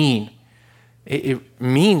does it mean? It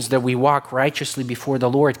means that we walk righteously before the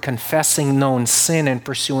Lord, confessing known sin and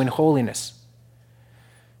pursuing holiness.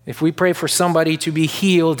 If we pray for somebody to be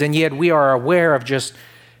healed and yet we are aware of just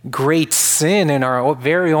great sin in our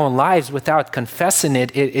very own lives without confessing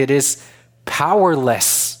it, it is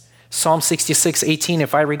powerless. Psalm 66:18,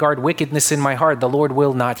 if I regard wickedness in my heart, the Lord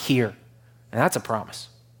will not hear. And that's a promise.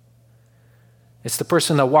 It's the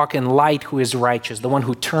person that walks in light who is righteous, the one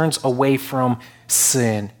who turns away from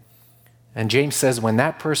sin. And James says when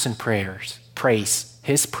that person prays,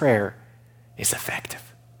 his prayer is effective.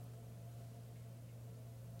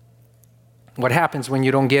 What happens when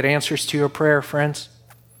you don't get answers to your prayer, friends?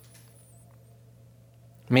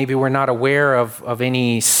 Maybe we're not aware of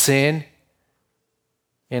any sin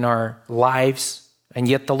in our lives, and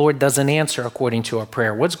yet the Lord doesn't answer according to our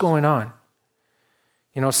prayer. What's going on?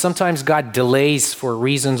 You know, sometimes God delays for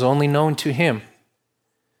reasons only known to Him.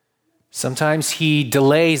 Sometimes He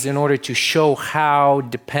delays in order to show how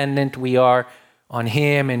dependent we are on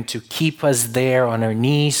Him and to keep us there on our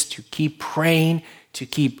knees, to keep praying, to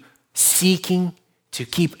keep seeking, to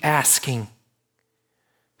keep asking.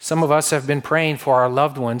 Some of us have been praying for our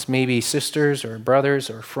loved ones, maybe sisters or brothers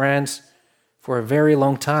or friends, for a very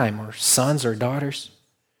long time, or sons or daughters,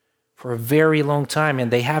 for a very long time, and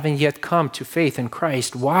they haven't yet come to faith in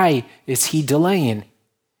Christ. Why is he delaying?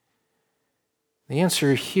 The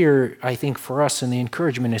answer here, I think, for us and the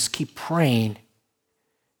encouragement is keep praying.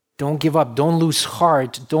 Don't give up. Don't lose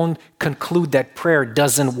heart. Don't conclude that prayer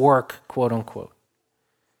doesn't work, quote unquote.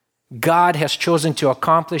 God has chosen to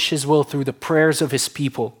accomplish his will through the prayers of his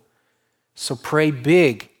people. So pray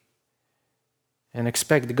big and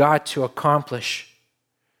expect God to accomplish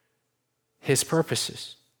his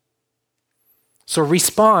purposes. So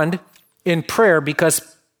respond in prayer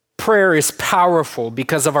because prayer is powerful,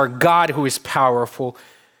 because of our God who is powerful.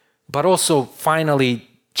 But also, finally,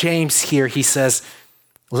 James here, he says,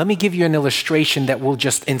 let me give you an illustration that will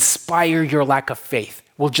just inspire your lack of faith,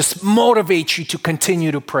 will just motivate you to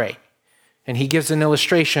continue to pray. And he gives an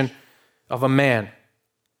illustration of a man.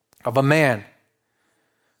 I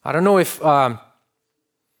don't know if, I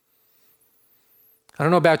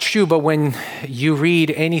don't know about you, but when you read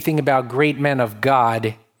anything about great men of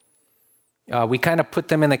God, we kind of put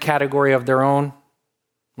them in the category of their own.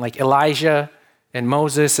 Like Elijah and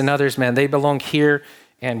Moses and others, man, they belong here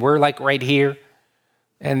and we're like right here.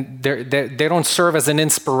 And they don't serve as an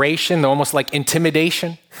inspiration. They're almost like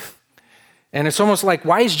intimidation. And it's almost like,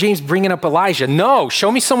 why is James bringing up Elijah? No,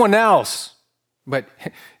 show me someone else. But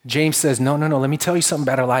James says, no, let me tell you something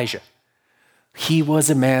about Elijah. He was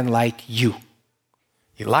a man like you.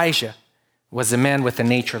 Elijah was a man with a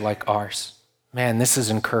nature like ours. Man, this is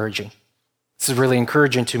encouraging. This is really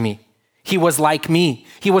encouraging to me. He was like me.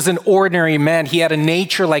 He was an ordinary man. He had a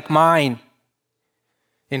nature like mine.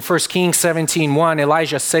 In 1 Kings 17:1,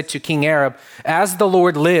 Elijah said to King Ahab, as the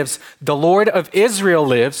Lord lives, the Lord of Israel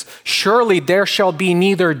lives, surely there shall be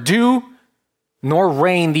neither dew nor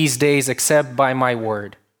rain these days except by my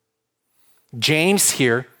word. James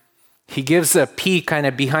here, he gives a peek kind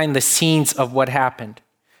of behind the scenes of what happened.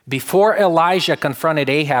 Before Elijah confronted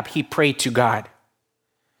Ahab, he prayed to God.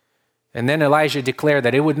 And then Elijah declared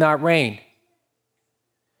that it would not rain.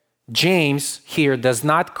 James here does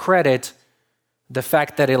not credit the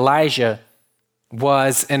fact that Elijah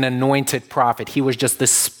was an anointed prophet. He was just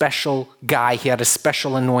this special guy. He had a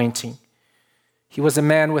special anointing. He was a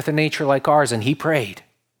man with a nature like ours, and he prayed.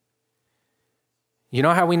 You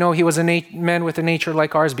know how we know he was a man with a nature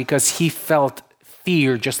like ours? Because he felt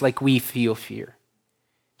fear just like we feel fear.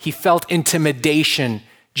 He felt intimidation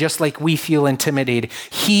just like we feel intimidated.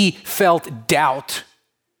 He felt doubt.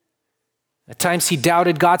 At times he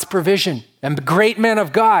doubted God's provision. And the great man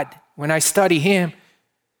of God, when I study him,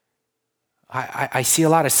 I see a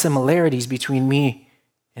lot of similarities between me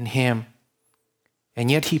and him. And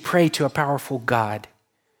yet he prayed to a powerful God.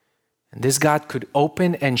 And this God could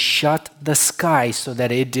open and shut the sky so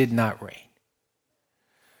that it did not rain.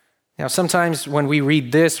 Now, sometimes when we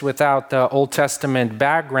read this without the Old Testament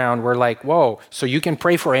background, we're like, whoa, so you can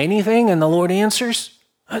pray for anything and the Lord answers?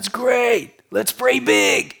 That's great. Let's pray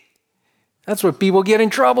big. That's where people get in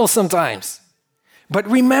trouble sometimes. But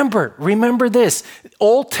remember this.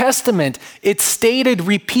 Old Testament, it stated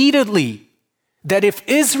repeatedly that if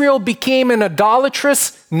Israel became an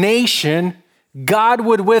idolatrous nation, God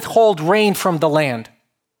would withhold rain from the land.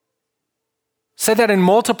 Said that in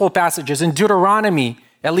multiple passages, in Deuteronomy,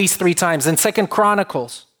 at least 3 times, in 2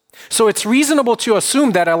 Chronicles. So it's reasonable to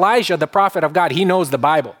assume that Elijah, the prophet of God, he knows the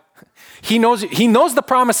Bible. He knows the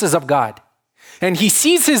promises of God. And he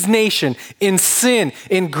sees his nation in sin,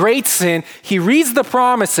 in great sin. He reads the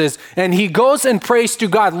promises and he goes and prays to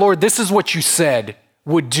God, Lord, this is what you said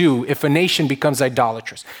would do if a nation becomes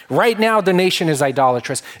idolatrous. Right now, the nation is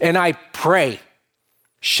idolatrous. And I pray,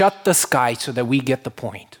 shut the sky so that we get the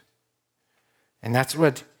point. And that's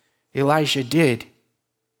what Elijah did.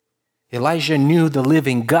 Elijah knew the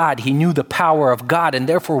living God. He knew the power of God. And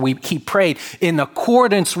therefore, he prayed in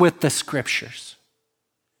accordance with the scriptures.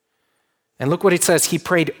 And look what it says. He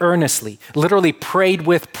prayed earnestly, literally prayed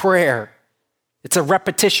with prayer. It's a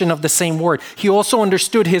repetition of the same word. He also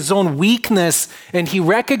understood his own weakness and he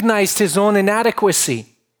recognized his own inadequacy.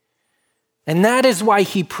 And that is why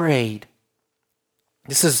he prayed.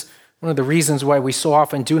 This is one of the reasons why we so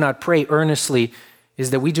often do not pray earnestly, is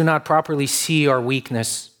that we do not properly see our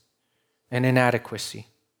weakness and inadequacy.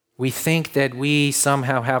 We think that we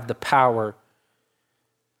somehow have the power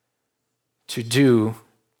to do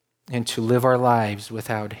and to live our lives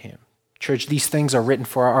without him. Church, these things are written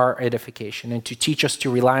for our edification and to teach us to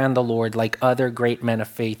rely on the Lord like other great men of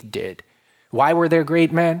faith did. Why were there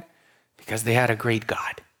great men? Because they had a great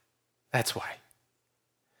God. That's why.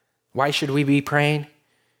 Why should we be praying?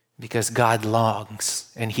 because God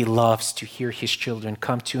longs and he loves to hear his children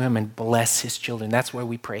come to him and bless his children. That's why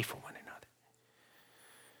we pray for one another.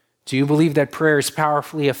 Do you believe that prayer is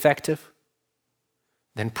powerfully effective?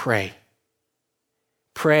 Then pray.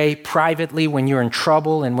 Pray privately when you're in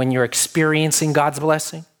trouble and when you're experiencing God's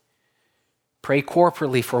blessing. Pray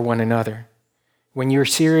corporately for one another. When you're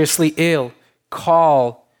seriously ill,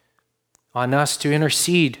 call on us to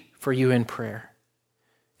intercede for you in prayer.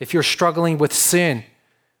 If you're struggling with sin,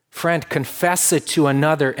 friend, confess it to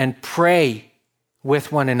another and pray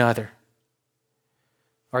with one another.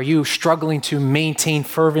 Are you struggling to maintain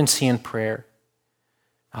fervency in prayer?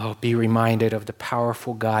 Oh, be reminded of the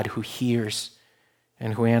powerful God who hears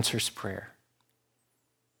and who answers prayer.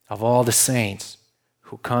 Of all the saints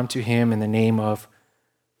who come to him in the name of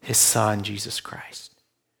his Son, Jesus Christ.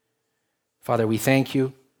 Father, we thank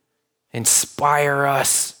you. Inspire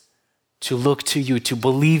us to look to you, to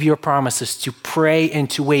believe your promises, to pray and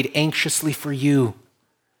to wait anxiously for you,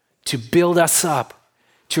 to build us up,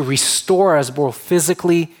 to restore us both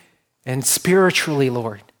physically and spiritually,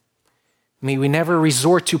 Lord. May we never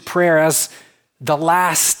resort to prayer as the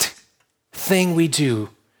last thing we do,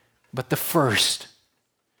 but the first.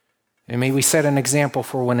 And may we set an example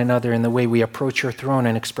for one another in the way we approach your throne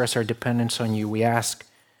and express our dependence on you. We ask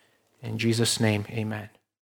in Jesus' name, amen.